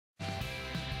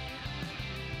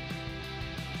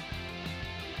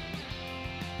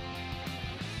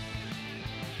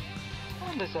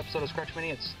On this episode of Scratch Mini,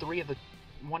 it's 3 of the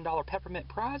 $1 Peppermint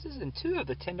Prizes and 2 of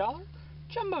the $10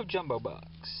 Jumbo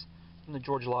Bucks from the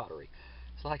Georgia Lottery.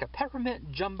 It's like a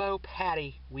peppermint jumbo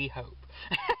patty, we hope.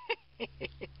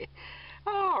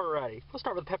 Alrighty, we'll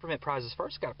start with the Peppermint Prizes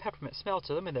first. Got a peppermint smell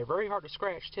to them, and they're very hard to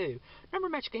scratch too. Number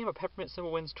match game, a peppermint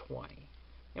symbol wins 20.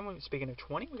 And speaking of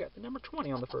 20, we got the number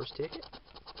 20 on the first ticket.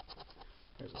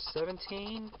 There's a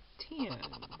 17, 10,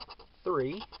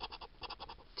 3,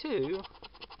 2,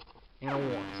 and a 1.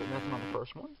 So nothing on the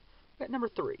first one. We got number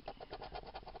 3.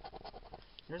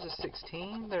 There's a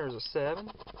 16, there's a 7,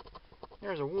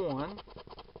 there's a 1,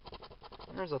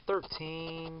 there's a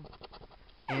 13,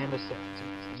 and a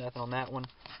 17. So nothing on that one.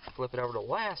 Flip it over to the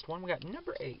last one. We got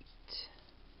number 8.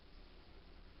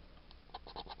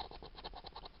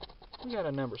 We got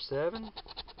a number 7.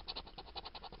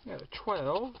 We got a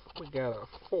 12. We got a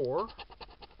 4.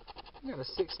 We got a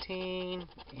 16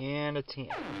 and a 10.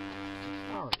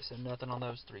 Alright, so nothing on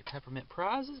those 3 Peppermint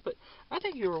Prizes, but I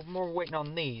think you were more waiting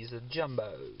on these, the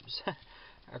Jumbos.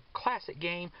 A classic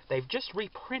game. They've just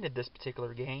reprinted this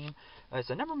particular game. It's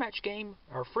a number match game.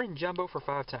 Our friend Jumbo for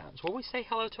 5 times. Will we say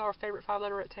hello to our favorite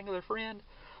 5-letter rectangular friend?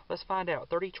 Let's find out.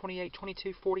 30, 28,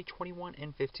 22, 40, 21,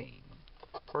 and 15.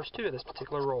 First 2 of this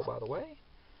particular roll, by the way.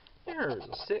 There's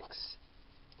a 6.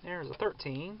 There's a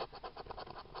 13.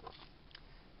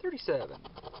 37.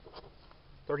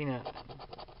 39.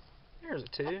 There's a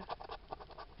 2.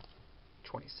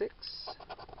 26.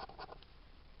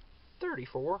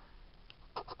 34.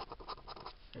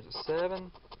 There's a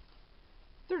 7.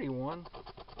 31.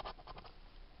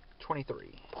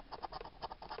 23.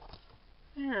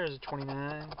 There's a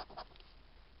 29.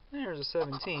 There's a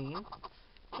 17.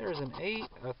 There's an 8,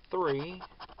 a 3,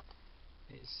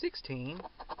 a 16,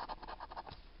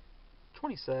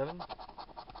 27,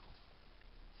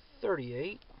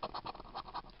 38,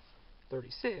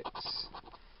 36,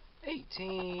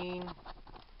 18,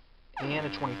 and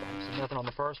a 25. So nothing on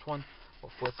the first one.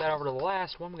 We'll flip that over to the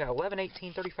last one. We got 11,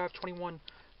 18, 35, 21,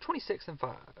 26, and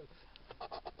 5.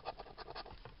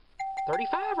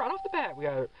 35 right off the bat. We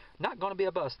got not going to be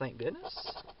a bust, thank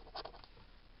goodness.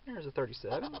 There's a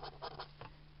 37. There's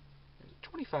a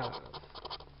 25.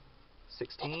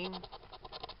 16.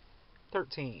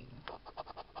 13.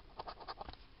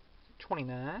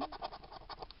 29.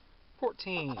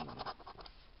 14.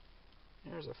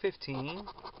 There's a 15.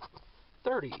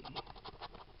 30.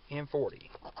 And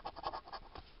 40.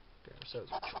 Okay, so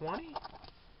there's a 20.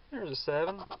 There's a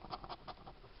 7.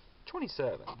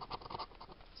 27.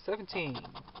 17.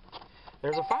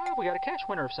 There's a 5. We got a cash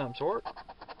winner of some sort.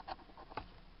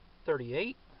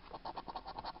 38.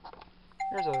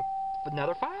 There's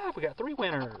another 5. We got 3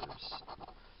 winners.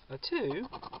 A 2.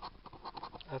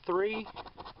 A 3.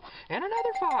 And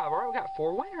another 5. Alright, we got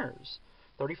 4 winners.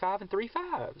 35 and 3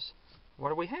 5s. What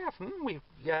do we have? We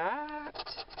got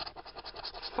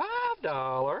 $5.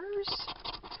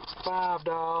 $5.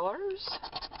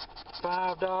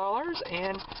 $5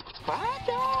 and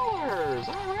 $5.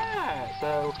 Alright,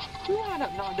 so we wind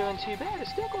up not doing too bad.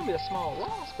 It's still going to be a small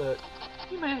loss, but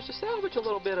you managed to salvage a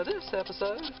little bit of this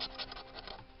episode.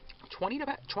 20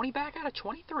 back out of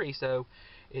 23, so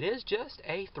it is just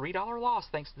a $3 loss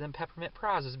thanks to them Peppermint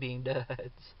Prizes being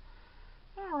duds.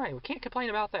 Alright, we can't complain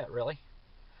about that, really.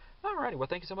 Alrighty, well,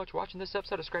 thank you so much for watching this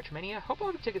episode of Scratch Mania. Hope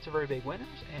all the tickets are very big winners,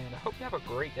 and I hope you have a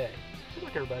great day. Good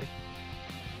luck, everybody.